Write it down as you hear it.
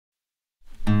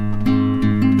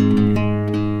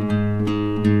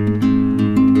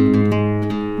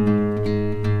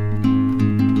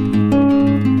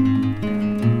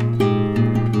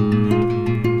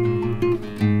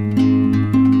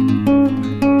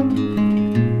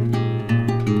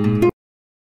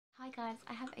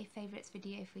I have a favourites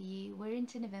video for you. We're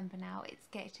into November now. It's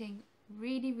getting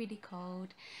really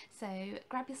cold, so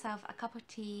grab yourself a cup of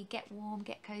tea, get warm,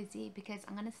 get cozy, because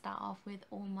I'm going to start off with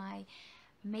all my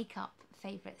makeup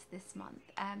favourites this month.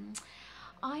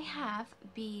 I have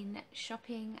been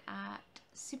shopping at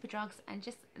Superdrugs and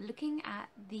just looking at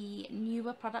the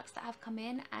newer products that have come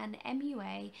in, and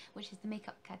MUA, which is the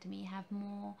Makeup Academy, have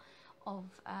more of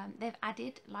they've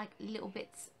added like little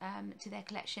bits to their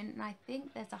collection, and I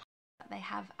think there's a that they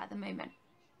have at the moment.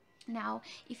 Now,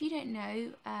 if you don't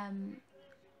know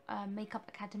Makeup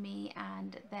Academy,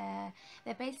 and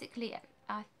they're basically,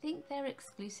 I think they're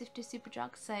exclusive to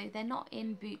Superdrug, so they're not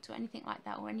in Boots or anything like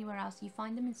that or anywhere else. You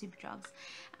find them in Superdrugs,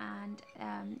 and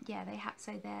yeah,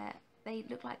 they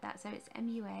look like that. So it's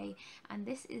MUA, and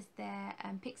this is their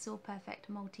Pixel Perfect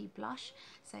Multi Blush.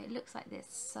 So it looks like this,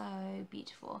 so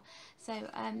beautiful. So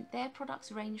their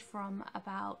products range from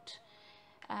about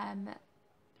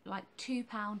like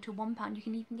 £2 to £1. You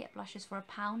can even get blushes for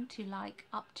 £1 to like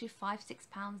up to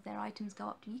 £5–6. Their items go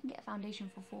up to, you can get a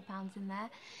foundation for £4 in there.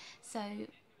 So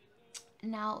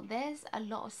now there's a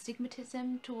lot of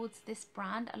stigmatism towards this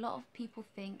brand. A lot of people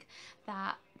think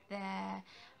that they're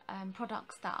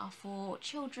products that are for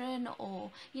children,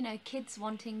 or you know, kids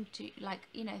wanting to, like,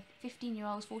 you know,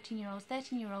 15-year-olds, 14-year-olds,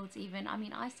 13-year-olds even. I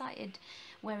mean, I started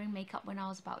wearing makeup when I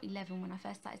was about 11, when I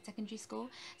first started secondary school.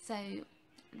 So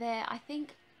I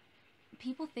think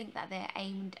people think that they're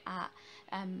aimed at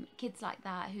kids like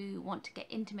that who want to get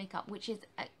into makeup, which is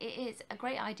it is a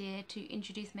great idea to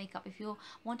introduce makeup if you're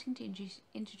wanting to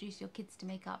introduce your kids to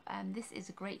makeup. This is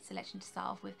a great selection to start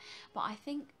off with, but I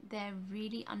think they're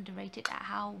really underrated at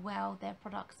how well their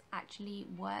products actually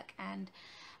work, and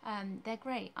they're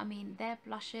great. I mean, their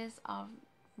blushes are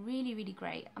really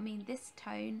great. I mean, this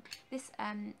tone, this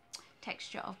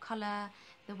texture of color,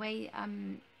 the way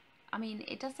I mean,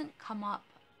 it doesn't come up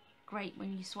great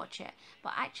when you swatch it,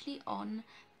 but actually on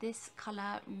this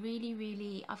color,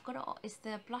 really, I've got it, it's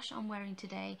the blush I'm wearing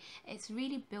today. It's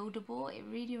really buildable. It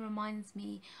really reminds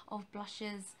me of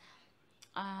blushes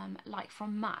like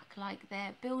from MAC, like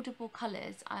they're buildable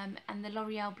colors, and the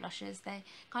L'Oreal blushes, they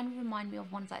kind of remind me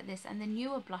of ones like this, and the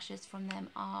newer blushes from them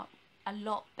are a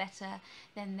lot better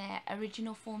than their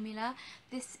original formula.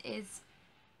 This is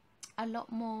a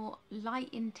lot more light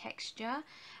in texture,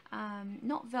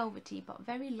 not velvety, but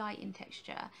very light in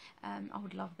texture. I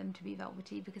would love them to be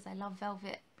velvety because I love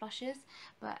velvet blushes,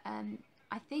 but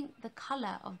I think the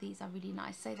color of these are really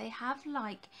nice. So they have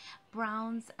like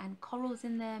browns and corals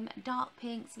in them, dark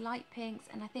pinks, light pinks,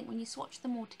 and I think when you swatch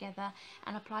them all together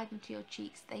and apply them to your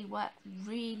cheeks, they work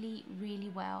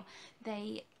really well.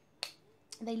 They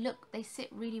sit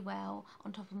really well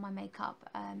on top of my makeup.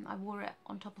 I wore it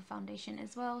on top of foundation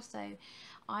as well, so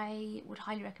I would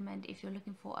highly recommend if you're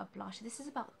looking for a blush. This is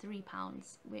about £3,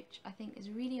 which I think is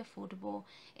really affordable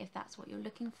if that's what you're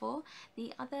looking for.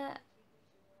 The other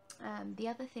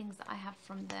things that I have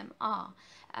from them are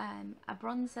a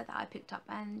bronzer that I picked up,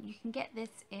 and you can get this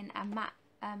in a matte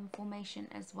formation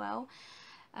as well.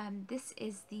 This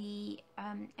is the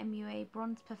MUA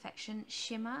Bronze Perfection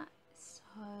Shimmer.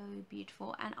 So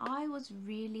beautiful, and I was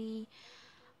really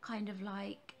kind of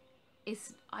like,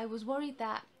 I was worried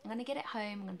that I'm gonna get it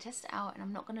home, I'm gonna test it out, and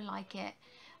I'm not gonna like it.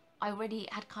 I already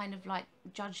had kind of like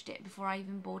judged it before I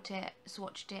even bought it,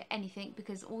 swatched it, anything,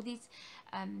 because all these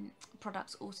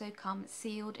products also come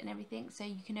sealed and everything, so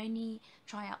you can only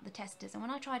try out the testers. And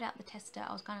when I tried out the tester,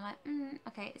 I was kind of like,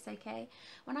 okay, it's okay.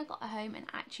 When I got it home, and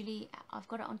actually I've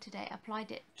got it on today,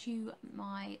 applied it to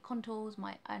my contours,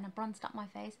 and I bronzed up my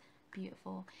face.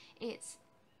 Beautiful. It's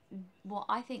what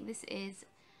I think this is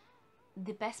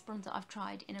the best bronzer I've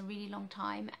tried in a really long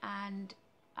time, and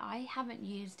I haven't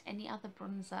used any other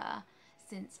bronzer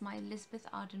since my Elizabeth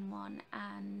Arden one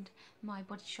and my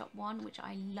Body Shop one, which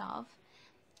I love,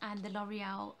 and the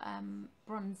L'Oreal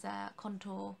bronzer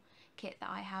contour kit that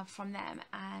I have from them.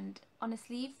 And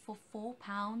honestly, for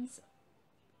 £4,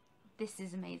 this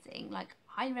is amazing. Like,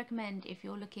 I recommend if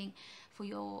you're looking for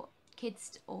your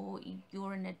kids, or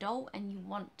you're an adult and you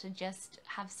want to just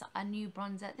have a new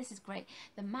bronzer, this is great.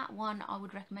 The matte one I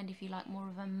would recommend if you like more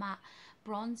of a matte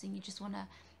bronze and you just want to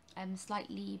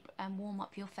slightly warm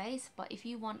up your face. But if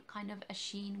you want kind of a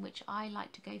sheen, which I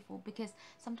like to go for, because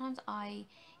sometimes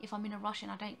if I'm in a rush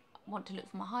and I don't want to look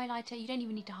for my highlighter, you don't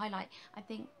even need to highlight. I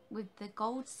think with the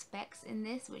gold specks in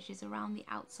this, which is around the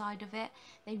outside of it,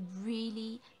 they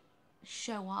really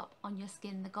show up on your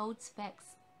skin. The gold specks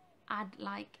add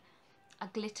like a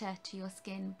glitter to your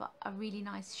skin, but a really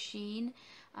nice sheen.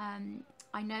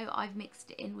 I know I've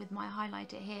mixed it in with my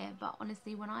highlighter here, but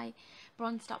honestly, when I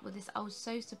bronzed up with this, I was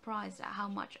so surprised at how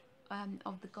much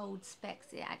of the gold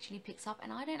specks it actually picks up,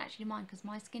 and I don't actually mind because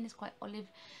my skin is quite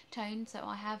olive tone, so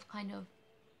I have kind of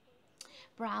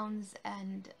browns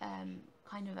and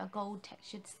kind of a gold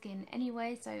textured skin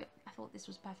anyway, so I thought this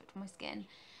was perfect for my skin,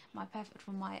 perfect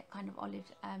for my kind of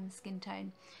olive skin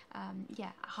tone.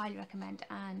 Yeah, I highly recommend.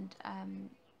 And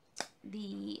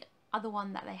the other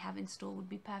one that they have in store would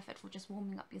be perfect for just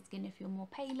warming up your skin. If you're more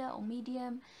paler or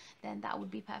medium, then that would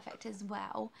be perfect as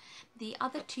well. The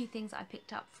other two things I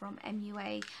picked up from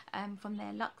MUA from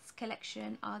their Luxe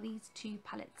collection are these two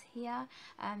palettes here,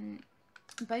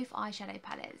 both eyeshadow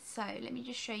palettes. So let me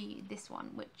just show you this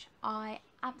one, which I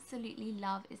absolutely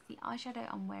love. Is the eyeshadow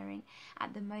I'm wearing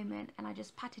at the moment, and I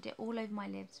just patted it all over my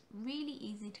lids. Really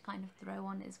easy to kind of throw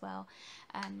on as well.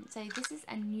 So this is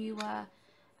a newer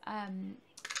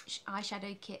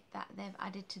eyeshadow kit that they've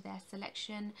added to their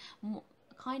selection,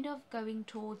 kind of going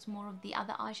towards more of the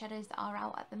other eyeshadows that are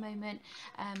out at the moment,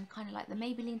 kind of like the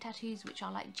Maybelline tattoos, which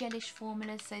are like gelish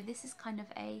formulas. So this is kind of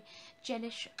a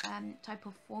gelish type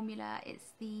of formula.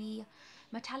 It's the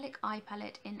metallic eye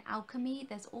palette in Alchemy.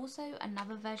 There's also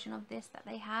another version of this that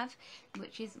they have,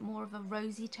 which is more of a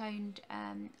rosy toned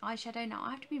eyeshadow. Now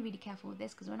I have to be really careful with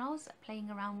this because when I was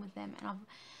playing around with them and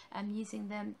I'm using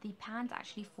them, the pans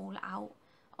actually fall out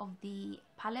of the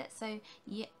palette. So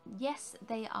yes,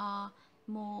 they are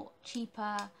more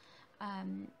cheaper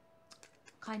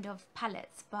kind of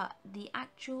palettes, but the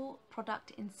actual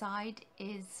product inside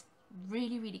is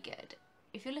really, really good.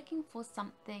 If you're looking for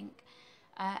something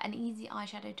an easy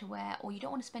eyeshadow to wear, or you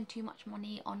don't want to spend too much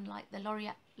money on like the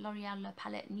L'Oreal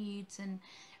palette nudes,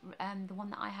 and the one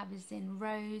that I have is in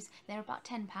rose, they're about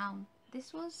 £10.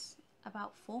 This was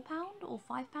about £4 or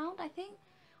 £5,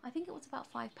 I think it was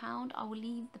about £5. I will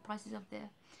leave the prices of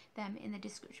them in the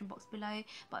description box below.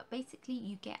 But basically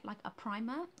you get like a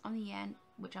primer on the end,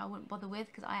 which I wouldn't bother with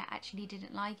because I actually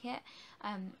didn't like it.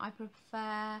 I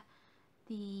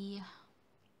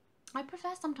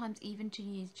prefer sometimes even to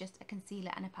use just a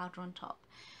concealer and a powder on top.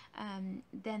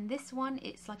 Then this one,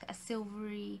 it's like a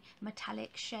silvery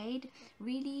metallic shade,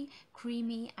 really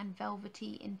creamy and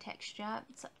velvety in texture.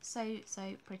 It's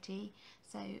so pretty.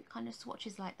 So kind of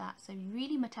swatches like that. So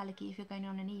really metallic-y. If you're going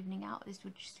on an evening out, this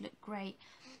would just look great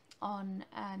on.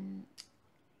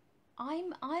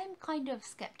 I'm kind of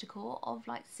skeptical of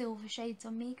like silver shades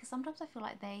on me because sometimes I feel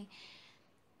like they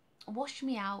wash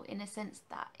me out in a sense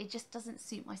that it just doesn't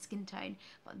suit my skin tone.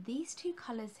 But these two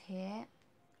colours here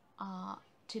are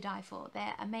to die for.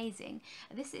 They're amazing.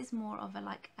 This is more of a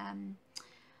like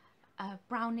a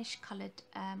brownish coloured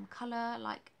colour,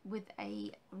 like with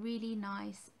a really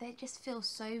nice, they just feel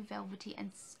so velvety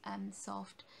and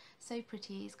soft, so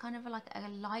pretty. It's kind of like a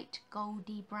light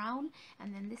goldy brown,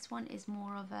 and then this one is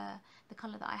more of the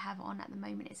colour that I have on at the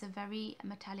moment. It's a very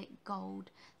metallic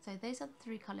gold. So those are the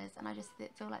three colours, and I just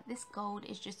feel like this gold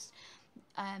is just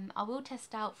I will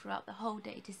test out throughout the whole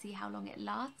day to see how long it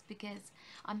lasts, because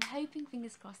I'm hoping,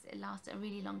 fingers crossed, it lasts a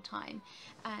really long time.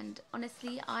 And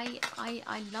honestly, I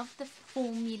love the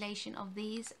formulation of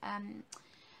these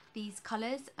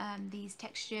colours. These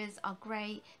textures are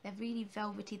great. They're really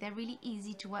velvety. They're really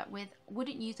easy to work with.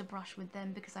 Wouldn't use a brush with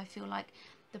them because I feel like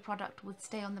the product would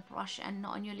stay on the brush and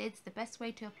not on your lids. The best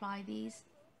way to apply these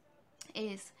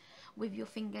is with your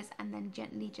fingers and then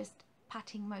gently just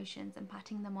patting motions and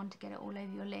patting them on to get it all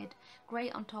over your lid.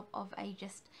 Great on top of a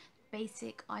just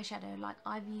basic eyeshadow. Like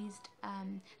I've used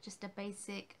just a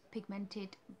basic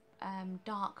pigmented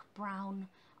dark brown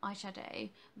eyeshadow,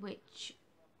 which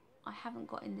I haven't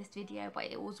got in this video,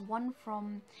 but it was one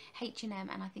from H&M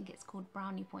and I think it's called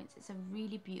Brownie Points. It's a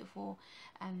really beautiful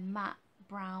matte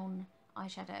brown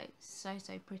eyeshadow, so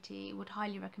pretty. Would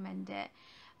highly recommend it.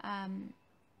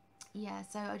 Yeah,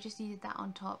 so I just used that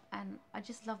on top, and I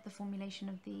just love the formulation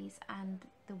of these and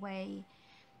the way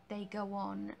they go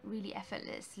on really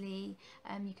effortlessly.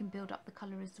 You can build up the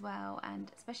colour as well,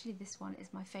 and especially this one is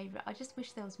my favourite. I just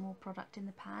wish there was more product in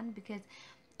the pan because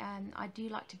I do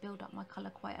like to build up my colour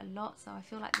quite a lot, so I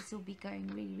feel like this will be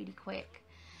going really quick.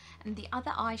 And the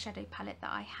other eyeshadow palette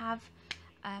that I have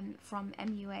from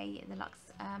MUA, the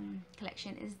Luxe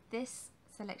collection, is this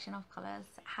selection of colours.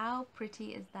 How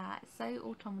pretty is that? So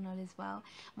autumnal as well.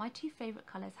 My two favourite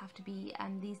colours have to be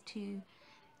these two,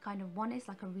 kind of, one is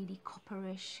like a really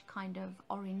copperish kind of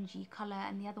orangey colour,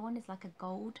 and the other one is like a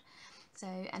gold. So,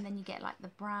 and then you get like the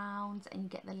browns and you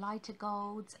get the lighter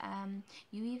golds.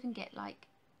 You even get like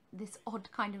this odd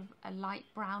kind of a light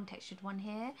brown textured one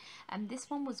here, and this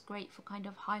one was great for kind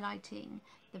of highlighting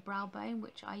the brow bone,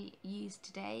 which I used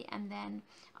today. And then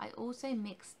I also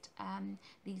mixed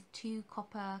these two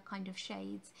copper kind of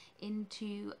shades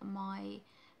into my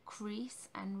crease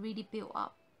and really built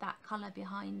up that colour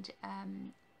behind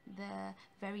the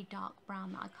very dark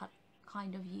brown that I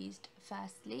kind of used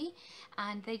firstly,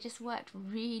 and they just worked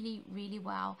really, really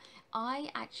well.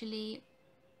 I actually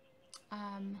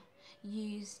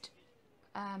used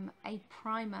a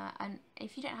primer, and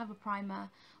if you don't have a primer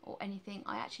or anything,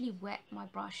 I actually wet my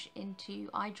brush into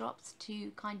eye drops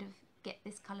to kind of get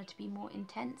this color to be more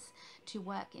intense to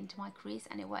work into my crease,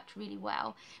 and it worked really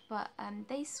well. But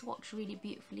they swatch really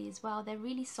beautifully as well. They're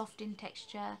really soft in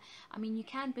texture. I mean, you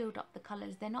can build up the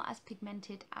colors. They're not as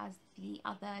pigmented as the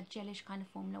other gelish kind of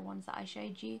formula ones that I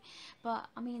showed you, but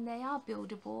I mean, they are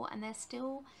buildable and they're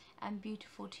still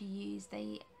beautiful to use.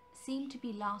 They seem to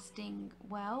be lasting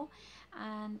well,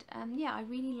 and yeah, I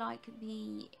really like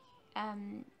the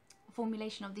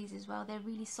formulation of these as well. They're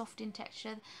really soft in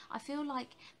texture. I feel like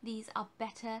these are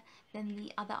better than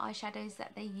the other eyeshadows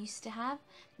that they used to have,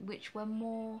 which were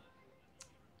more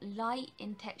light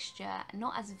in texture,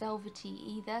 not as velvety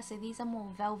either. So these are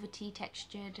more velvety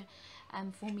textured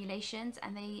formulations,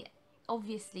 and they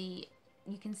obviously,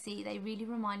 you can see they really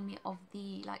remind me of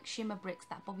the like shimmer bricks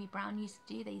that Bobbi Brown used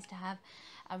to do. They used to have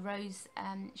a rose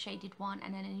shaded one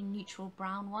and then a neutral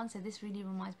brown one, so this really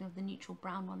reminds me of the neutral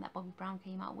brown one that Bobbi Brown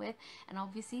came out with. And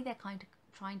obviously they're kind of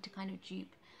trying to kind of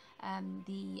dupe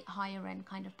the higher end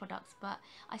kind of products, but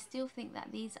I still think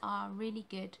that these are really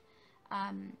good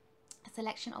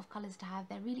selection of colors to have.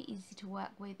 They're really easy to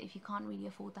work with if you can't really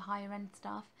afford the higher end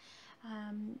stuff.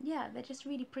 Yeah, they're just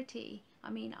really pretty. I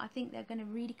mean, I think they're going to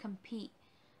really compete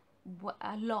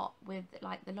a lot with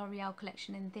like the L'Oreal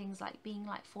collection and things like being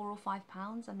like £4 or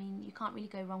 £5. I mean, you can't really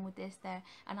go wrong with this. They're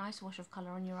a nice wash of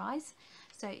colour on your eyes.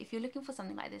 So if you're looking for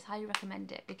something like this, highly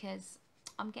recommend it, because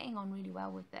I'm getting on really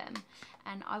well with them.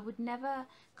 And I would never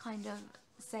kind of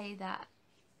say that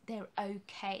they're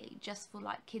okay just for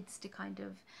like kids to kind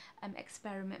of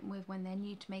experiment with when they're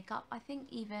new to makeup. I think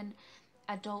even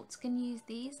adults can use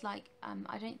these. Like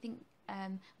I don't think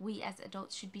we as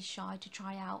adults should be shy to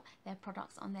try out their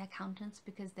products on their accountants,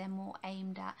 because they're more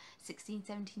aimed at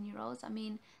 16-17-year-olds. I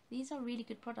mean, these are really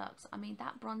good products. I mean,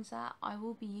 that bronzer I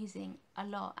will be using a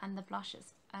lot, and the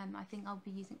blushes I think I'll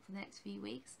be using for the next few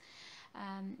weeks.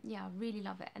 Yeah, I really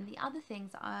love it. And the other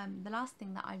things, the last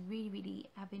thing that I really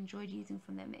have enjoyed using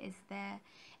from them is their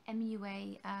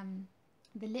MUA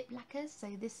the lip lacquers. So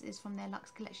this is from their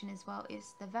Luxe collection as well.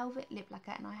 It's the Velvet Lip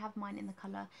Lacquer, and I have mine in the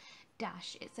colour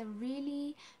Dash. It's a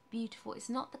really beautiful, it's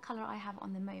not the colour I have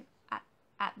on the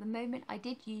at the moment. I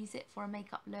did use it for a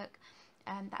makeup look.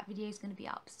 That video is going to be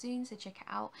up soon, so check it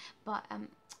out. But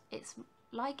it's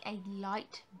like a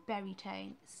light berry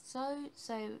tone. So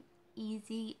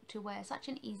easy to wear, such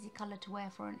an easy colour to wear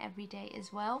for an everyday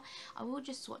as well. I will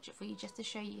just swatch it for you just to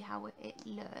show you how it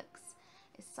looks.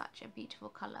 It's such a beautiful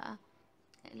colour.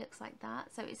 It looks like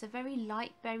that. So it's a very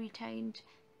light berry toned,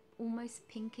 almost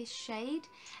pinkish shade,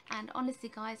 and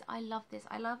honestly guys, I love this.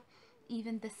 I love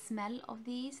even the smell of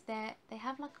these. They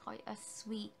have like quite a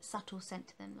sweet subtle scent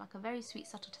to them, like a very sweet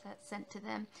subtle scent to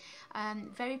them.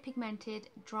 Very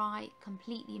pigmented, dry,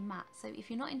 completely matte. So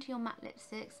if you're not into your matte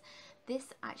lipsticks,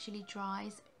 this actually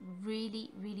dries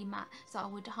really matte. So I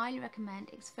would highly recommend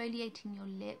exfoliating your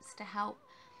lips to help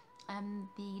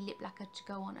the lip lacquer to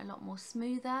go on a lot more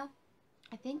smoother.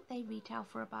 I think they retail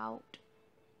for about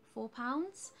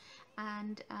 £4,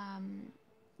 and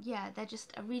yeah, they're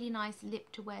just a really nice lip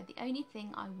to wear. The only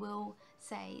thing I will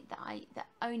say that the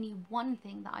only one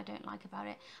thing that I don't like about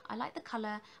it, I like the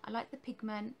colour, I like the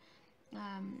pigment,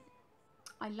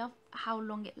 I love how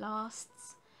long it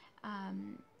lasts,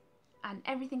 and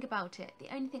everything about it. The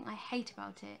only thing I hate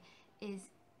about it is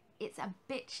it's a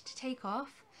bitch to take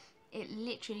off. It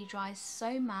literally dries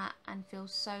so matte and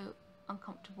feels so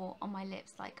uncomfortable on my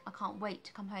lips. Like, I can't wait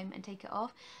to come home and take it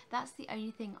off. That's the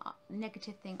only thing,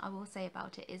 negative thing I will say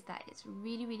about it, is that it's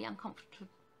really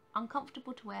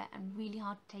uncomfortable to wear and really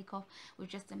hard to take off with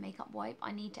just a makeup wipe.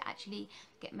 I need to actually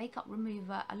get makeup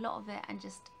remover, a lot of it, and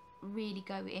just really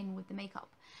go in with the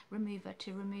makeup remover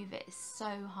to remove it. It's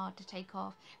so hard to take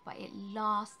off, but it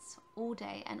lasts all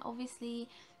day. And obviously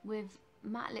with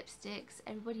matte lipsticks,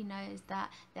 everybody knows that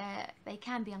they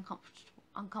can be uncomfortable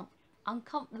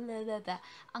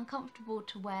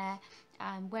to wear.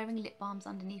 Wearing lip balms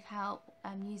underneath help.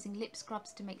 Using lip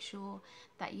scrubs to make sure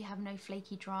that you have no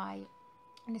flaky dryness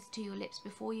to your lips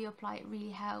before you apply it really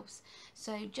helps.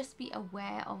 So just be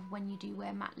aware of when you do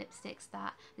wear matte lipsticks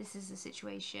that this is the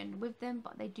situation with them,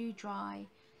 but they do dry.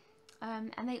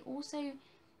 And they also,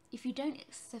 if you don't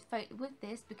exfoliate with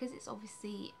this, because it's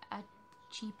obviously a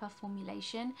cheaper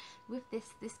formulation, with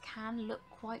this can look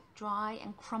quite dry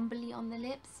and crumbly on the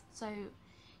lips, so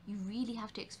you really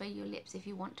have to exfoliate your lips if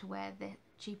you want to wear the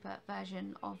cheaper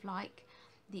version of like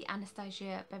the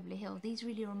Anastasia Beverly Hills. These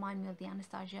really remind me of the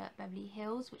Anastasia Beverly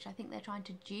Hills, which I think they're trying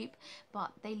to dupe,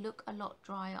 but they look a lot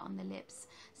drier on the lips.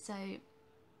 So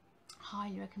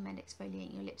highly recommend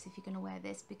exfoliating your lips if you're going to wear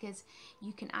this, because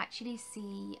you can actually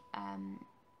see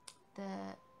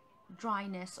the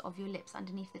dryness of your lips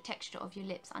underneath, the texture of your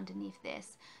lips underneath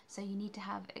this. So you need to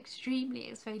have extremely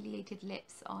exfoliated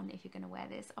lips on if you're going to wear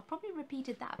this. I've probably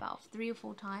repeated that about 3 or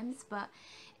 4 times, but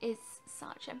it's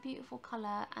such a beautiful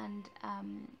color, and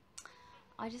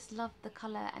I just love the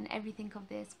color and everything of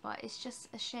this, but it's just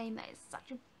a shame that it's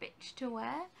such a bitch to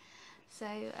wear. So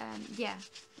yeah,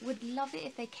 would love it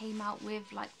if they came out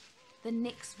with like the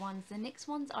NYX ones. The NYX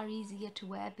ones are easier to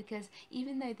wear because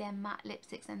even though they're matte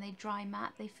lipsticks and they dry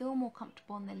matte, they feel more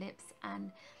comfortable on the lips,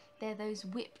 and they're those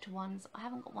whipped ones. I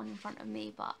haven't got one in front of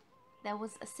me, but there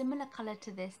was a similar colour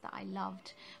to this that I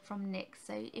loved from NYX.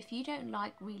 So if you don't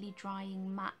like really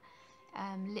drying matte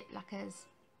lip lacquers,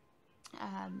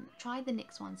 try the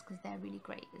NYX ones because they're really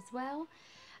great as well.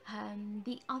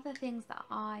 The other things that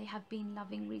I have been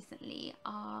loving recently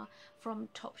are from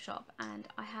Topshop, and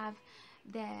I have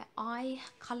their eye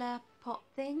colour pot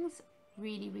things.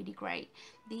 Really great.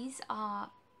 These are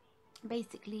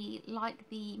basically like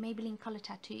the Maybelline colour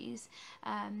tattoos.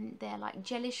 They're like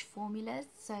gelish formulas,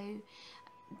 so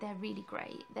they're really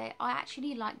great. I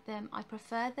actually like them. I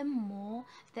prefer them more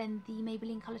than the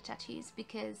Maybelline colour tattoos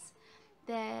because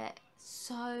they're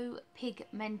so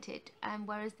pigmented,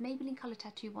 whereas the Maybelline colour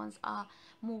tattoo ones are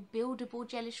more buildable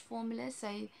gelish formulas,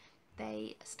 so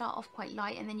they start off quite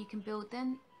light and then you can build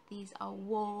them. These are,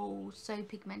 whoa, so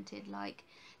pigmented. Like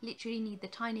literally need the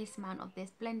tiniest amount of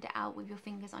this, blend it out with your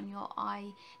fingers on your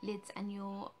eyelids, and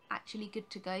you're actually good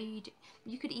to go.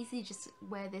 You could easily just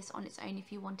wear this on its own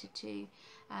if you wanted to,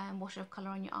 wash off colour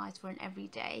on your eyes for an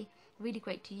everyday. Really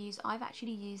great to use. I've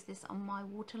actually used this on my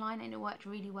waterline and it worked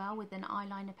really well with an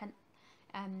eyeliner pen,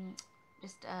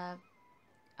 just a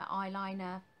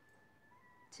eyeliner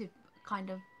to kind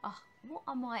of, what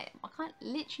am I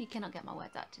literally cannot get my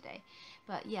words out today,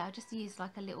 but yeah, I just used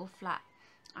like a little flat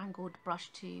angled brush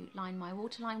to line my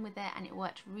waterline with it, and it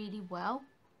worked really well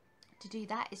to do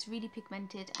that. It's really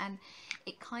pigmented and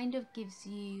it kind of gives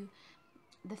you,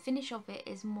 the finish of it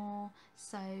is more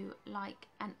so like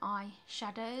an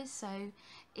eyeshadow, so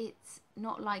it's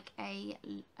not like a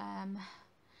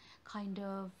kind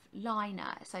of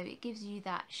liner, so it gives you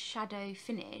that shadow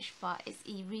finish, but it's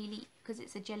really, because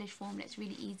it's a gelish formula, it's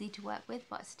really easy to work with,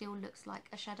 but it still looks like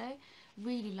a shadow.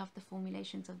 Really love the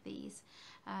formulations of these,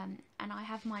 and I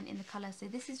have mine in the colour, so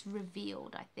this is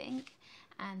Revealed, I think,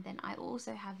 and then I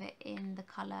also have it in the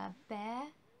colour Bear,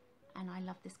 and I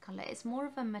love this colour. It's more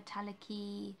of a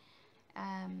metallic-y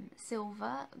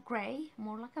silver grey,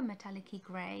 more like a metallic-y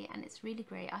grey, and it's really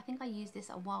great. I think I used this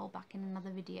a while back in another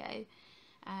video,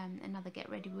 another Get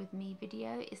Ready With Me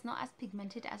video. It's not as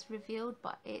pigmented as Revealed,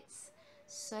 but it's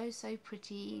so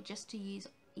pretty just to use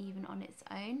even on its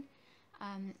own.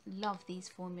 Love these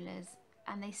formulas,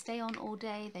 and they stay on all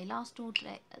day, they last all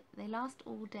day,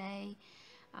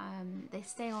 they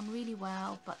stay on really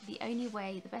well, but the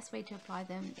best way to apply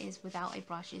them is without a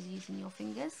brush, is using your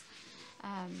fingers.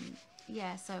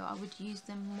 Yeah, so I would use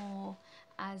them more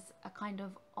as a kind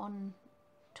of on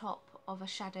top of a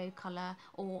shadow colour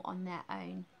or on their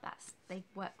own. They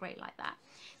work great like that.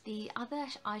 The other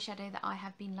eyeshadow that I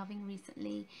have been loving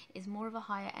recently is more of a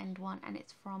higher end one, and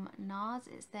it's from NARS.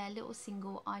 It's their little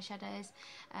single eyeshadows.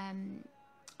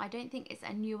 I don't think it's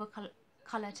a newer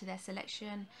colour to their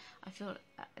selection. I feel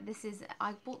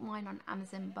I bought mine on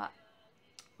Amazon, but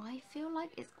I feel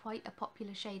like it's quite a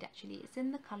popular shade actually. It's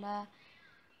in the colour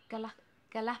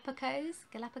Galapagos,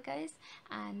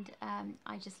 and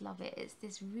I just love it. It's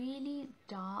this really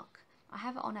dark, I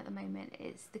have it on at the moment,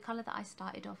 it's the colour that I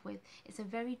started off with. It's a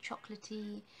very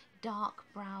chocolatey dark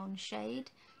brown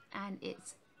shade, and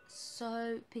it's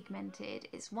so pigmented.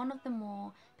 It's one of the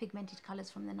more pigmented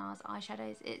colours from the NARS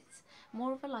eyeshadows. It's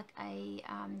more of like a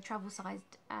travel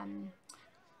sized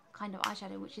kind of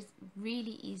eyeshadow, which is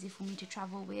really easy for me to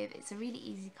travel with. It's a really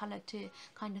easy colour to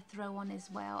kind of throw on as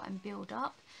well and build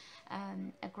up.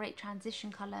 A great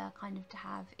transition colour kind of to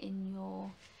have in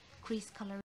your crease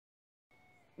colour.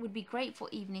 Would be great for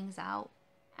evenings out,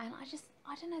 and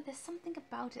I don't know, there's something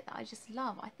about it that I just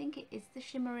love. I think it is the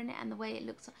shimmer in it and the way it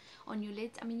looks on your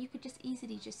lids. I mean, you could just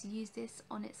easily just use this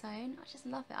on its own. I just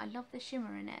love it. I love the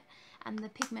shimmer in it, and the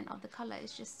pigment of the colour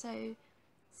is just so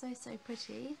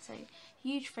pretty. So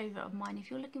huge favourite of mine if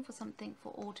you're looking for something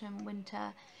for autumn,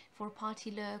 winter, for a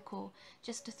party look, or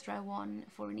just to throw on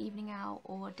for an evening out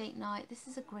or a date night. This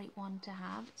is a great one to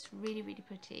have. It's really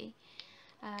pretty,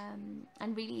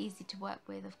 and really easy to work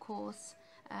with, of course.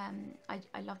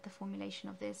 I love the formulation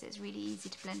of this. It's really easy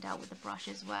to blend out with a brush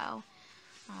as well,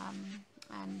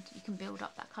 and you can build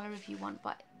up that colour if you want,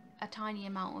 but a tiny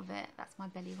amount of it, that's my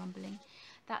belly rumbling,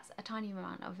 that's a tiny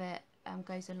amount of it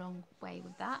goes a long way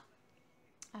with that.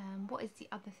 What is the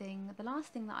other thing? The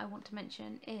last thing that I want to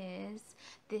mention is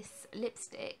this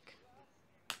lipstick.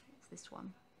 It's this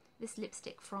one. This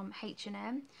lipstick from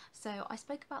H&M. So I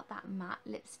spoke about that matte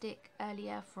lipstick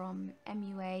earlier from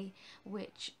MUA,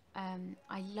 which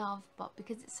I love, but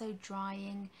because it's so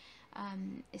drying,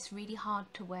 it's really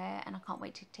hard to wear, and I can't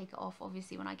wait to take it off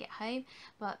obviously when I get home.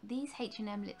 But these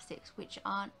H&M lipsticks, which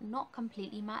are not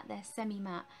completely matte, they're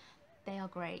semi-matte, they are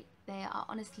great. They are,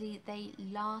 honestly, they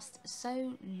last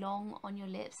so long on your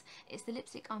lips. It's the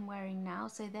lipstick I'm wearing now,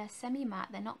 so they're semi-matte,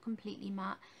 they're not completely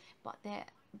matte, but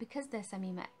because they're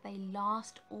semi-matte, they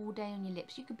last all day on your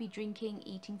lips. You could be drinking,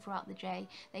 eating throughout the day.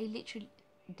 They literally,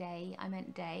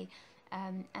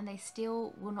 and they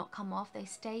still will not come off. They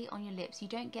stay on your lips. You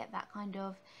don't get that kind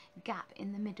of gap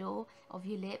in the middle of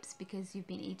your lips because you've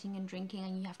been eating and drinking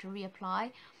and you have to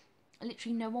reapply.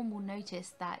 Literally no one will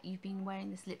notice that you've been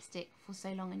wearing this lipstick for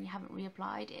so long and you haven't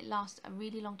reapplied. It lasts a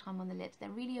really long time on the lips. They're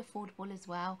really affordable as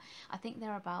well. I think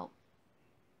they're about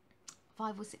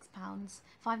 £5 or £6,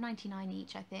 £5.99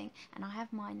 each, I think. And I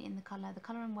have mine in the colour. The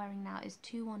colour I'm wearing now is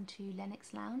 212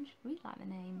 Lennox Lounge. Really like the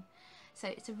name. So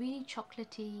it's a really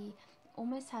chocolatey,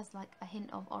 almost has like a hint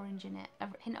of orange in it, a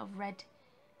hint of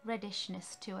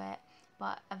reddishness to it,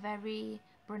 but a very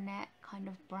brunette kind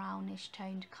of brownish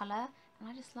toned colour. And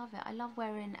I just love it. I love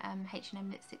wearing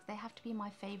H&M lipsticks. They have to be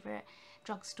my favourite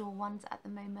drugstore ones at the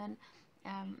moment,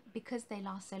 because they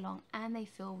last so long and they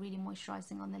feel really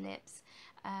moisturising on the lips.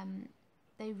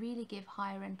 They really give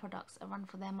higher end products a run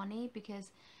for their money, because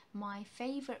my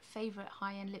favourite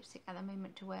high end lipstick at the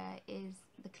moment to wear is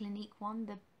the Clinique one,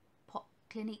 the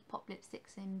Clinique Pop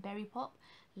lipsticks in Berry Pop.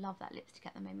 Love that lipstick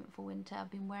at the moment for winter. I've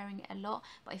been wearing it a lot,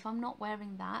 but if I'm not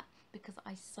wearing that, because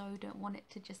I so don't want it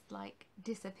to just like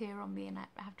disappear on me and I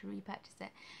have to repurchase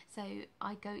it, so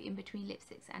I go in between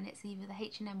lipsticks, and it's either the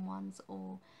H&M ones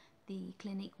or the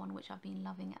Clinique one, which I've been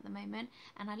loving at the moment.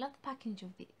 And I love the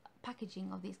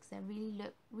packaging of these because they really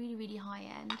look really high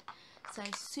end. So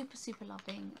super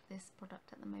loving this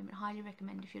product at the moment. Highly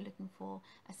recommend if you're looking for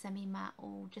a semi matte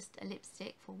or just a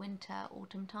lipstick for winter,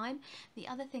 autumn time. The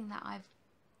other thing that I've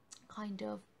kind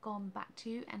of gone back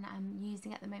to and I'm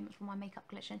using at the moment for my makeup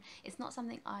collection, it's not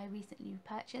something I recently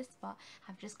purchased, but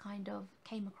have just kind of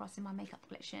came across in my makeup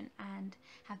collection and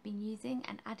have been using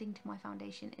and adding to my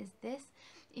foundation, is this.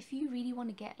 If you really want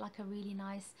to get like a really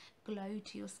nice glow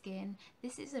to your skin,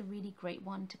 this is a really great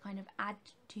one to kind of add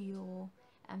to your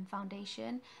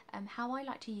foundation. How I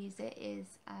like to use it is,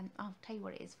 I'll tell you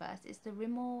what it is first. It's the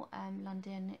Rimmel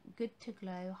London Good to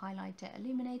Glow Highlighter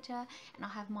Illuminator, and I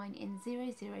have mine in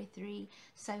 003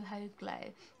 Soho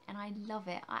Glow, and I love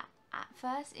it. At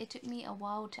first it took me a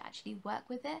while to actually work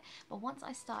with it, but once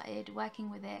I started working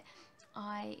with it,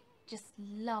 I just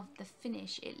love the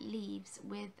finish it leaves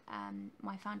with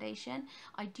my foundation.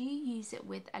 I do use it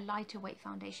with a lighter weight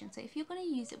foundation, so if you're going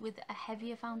to use it with a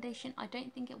heavier foundation, I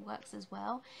don't think it works as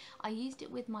well. I used it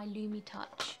with my Lumi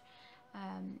Touch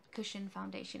cushion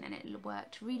foundation and it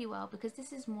worked really well, because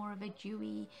this is more of a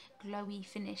dewy, glowy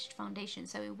finished foundation,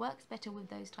 so it works better with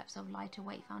those types of lighter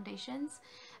weight foundations.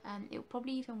 It will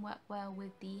probably even work well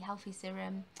with the Healthy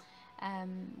Serum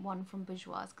one from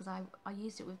Bourjois, because I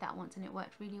used it with that once and it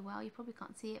worked really well. You probably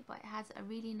can't see it, but it has a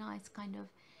really nice kind of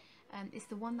it's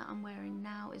the one that I'm wearing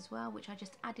now as well, which I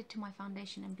just added to my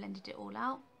foundation and blended it all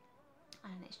out,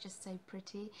 and it's just so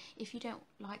pretty. If you don't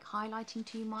like highlighting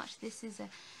too much, this is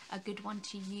a good one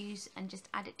to use and just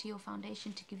add it to your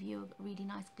foundation to give you a really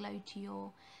nice glow to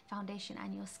your foundation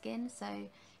and your skin. So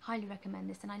highly recommend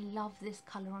this, and I love this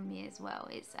colour on me as well.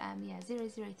 It's yeah,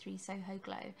 003 Soho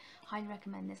Glow. Highly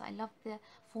recommend this. I love the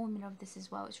formula of this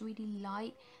as well. It's really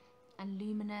light and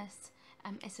luminous.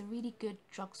 It's a really good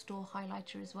drugstore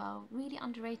highlighter as well. Really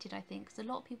underrated, I think, because a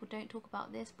lot of people don't talk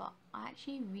about this, but I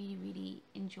actually really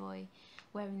enjoy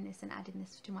wearing this and adding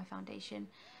this to my foundation.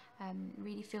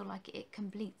 Really feel like it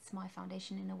completes my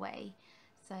foundation in a way.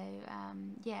 So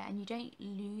yeah, and you don't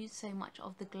lose so much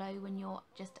of the glow when you're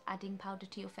just adding powder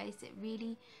to your face. It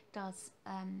really does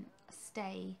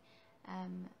stay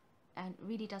and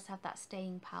really does have that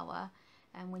staying power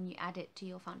when you add it to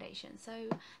your foundation. So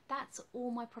that's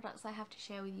all my products I have to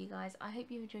share with you guys. I hope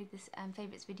you enjoyed this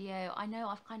favourites video. I know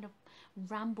I've kind of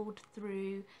rambled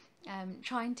through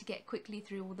trying to get quickly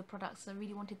through all the products. I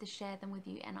really wanted to share them with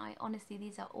you, and I honestly,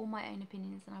 these are all my own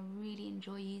opinions and I really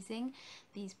enjoy using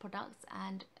these products,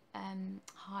 and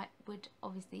would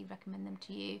obviously recommend them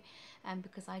to you,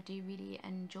 because I do really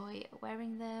enjoy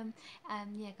wearing them.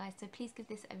 Yeah guys, so please give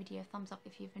this video a thumbs up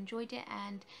if you've enjoyed it,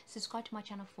 and subscribe to my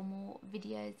channel for more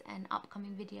videos and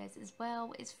upcoming videos as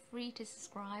well. It's free to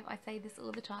subscribe. I say this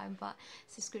all the time, but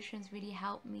subscriptions really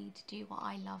help me to do what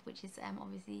I love, which is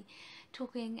obviously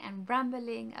talking and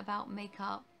rambling about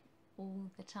makeup all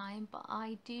the time. But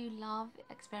I do love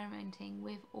experimenting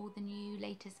with all the new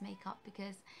latest makeup,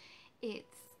 because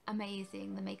it's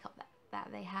amazing the makeup that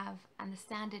they have, and the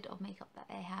standard of makeup that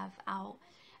they have out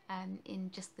in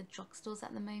just the drugstores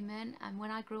at the moment. And when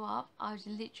I grew up, I was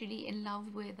literally in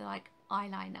love with like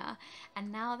eyeliner,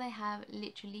 and now they have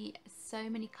literally so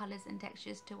many colors and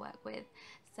textures to work with.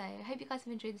 So I hope you guys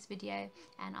have enjoyed this video,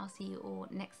 and I'll see you all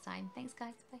next time. Thanks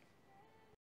guys, bye.